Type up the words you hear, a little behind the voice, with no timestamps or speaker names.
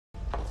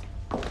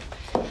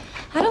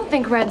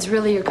think red's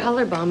really your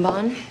color,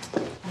 Bonbon.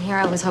 Here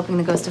I was hoping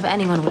the ghost of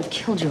anyone would have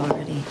killed you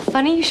already.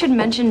 Funny you should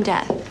mention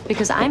death,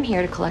 because I'm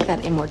here to collect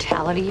that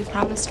immortality you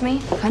promised me.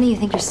 Funny you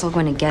think you're still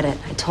going to get it.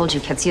 I told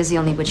you, Katzia's the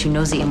only witch who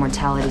knows the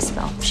immortality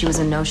spell. If she was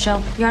a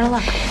no-show, you're out of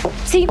luck.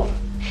 See,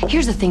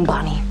 here's the thing,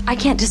 Bonnie. I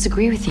can't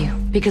disagree with you,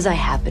 because I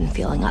have been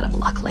feeling out of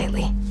luck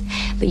lately.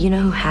 But you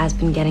know who has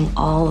been getting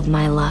all of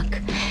my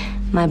luck?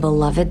 My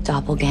beloved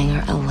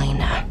doppelganger,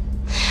 Elena.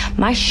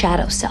 My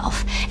shadow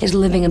self is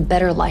living a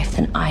better life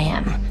than I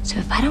am. So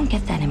if I don't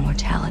get that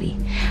immortality,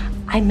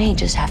 I may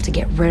just have to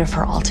get rid of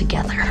her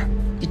altogether.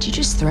 Did you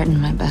just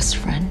threaten my best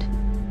friend?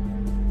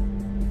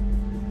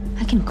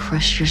 I can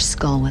crush your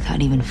skull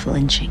without even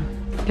flinching.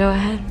 Go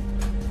ahead.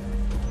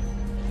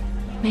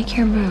 Make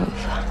your move.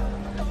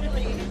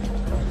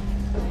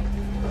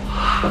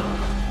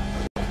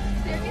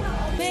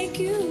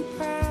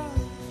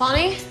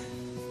 Bonnie?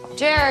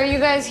 Jer, are you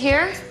guys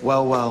here?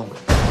 Well.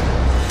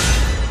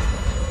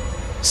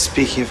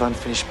 Speaking of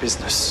unfinished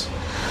business.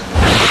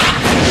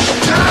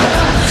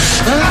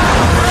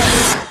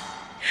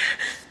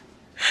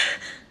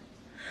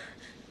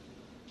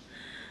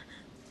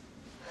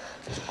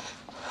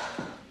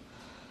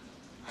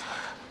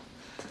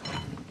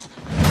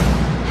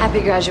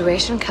 Happy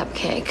graduation,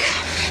 cupcake.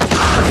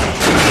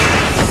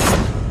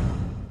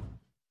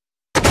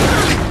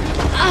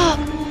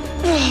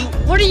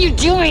 What are you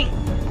doing?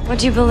 What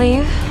do you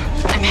believe?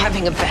 I'm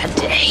having a bad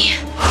day.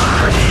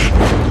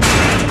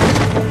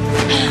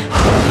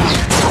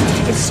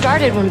 It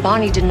started when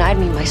Bonnie denied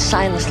me my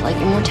Silas-like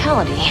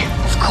immortality.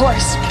 Of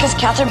course, because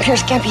Catherine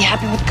Pierce can't be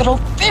happy with good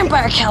old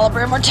vampire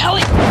caliber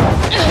immortality.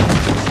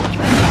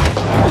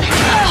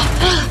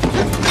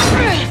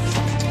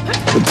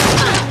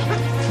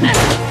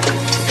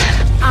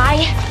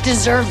 I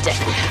deserved it.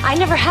 I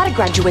never had a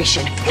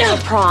graduation, or a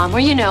prom, or,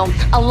 you know,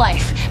 a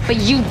life. But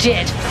you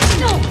did.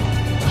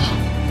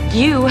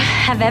 You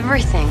have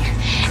everything.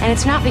 And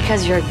it's not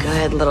because you're a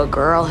good little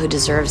girl who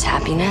deserves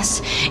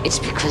happiness. It's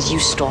because you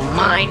stole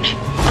mine.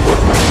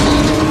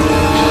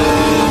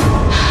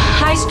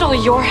 I stole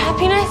your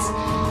happiness?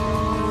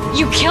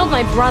 You killed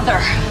my brother.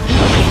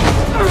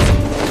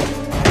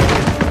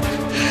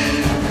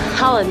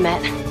 I'll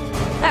admit,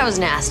 that was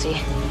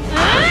nasty.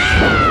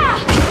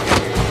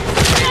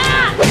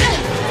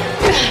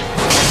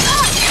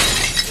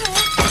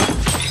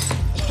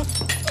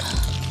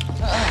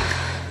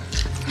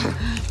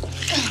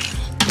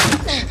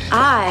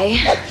 I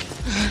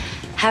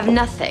have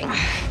nothing.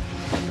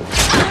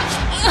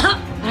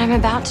 But I'm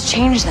about to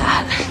change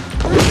that.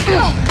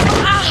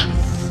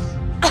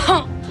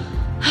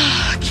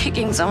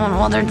 Kicking someone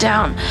while they're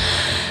down.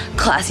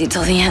 Classy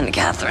till the end,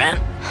 Catherine.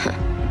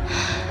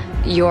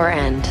 Your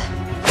end.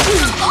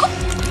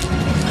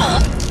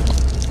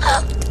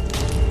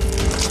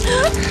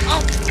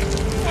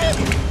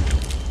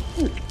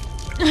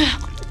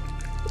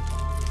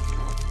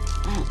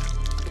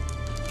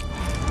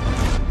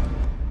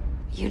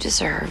 You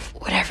deserve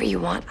whatever you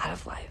want out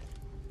of life.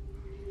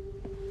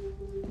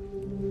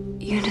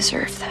 You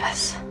deserve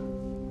this.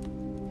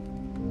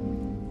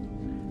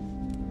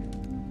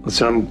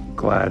 Listen, I'm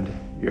glad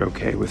you're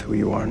okay with who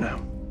you are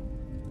now.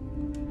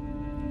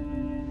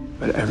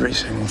 But every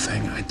single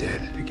thing I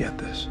did to get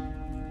this,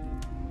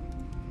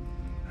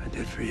 I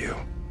did for you.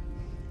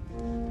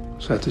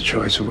 So that's a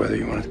choice of whether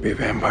you wanted to be a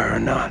vampire or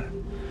not.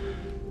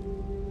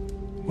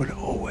 Would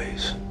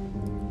always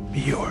be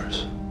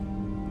yours.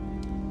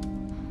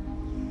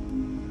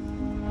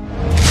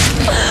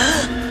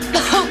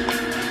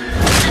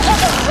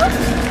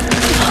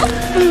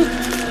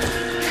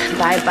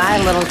 Bye-bye,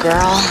 little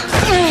girl.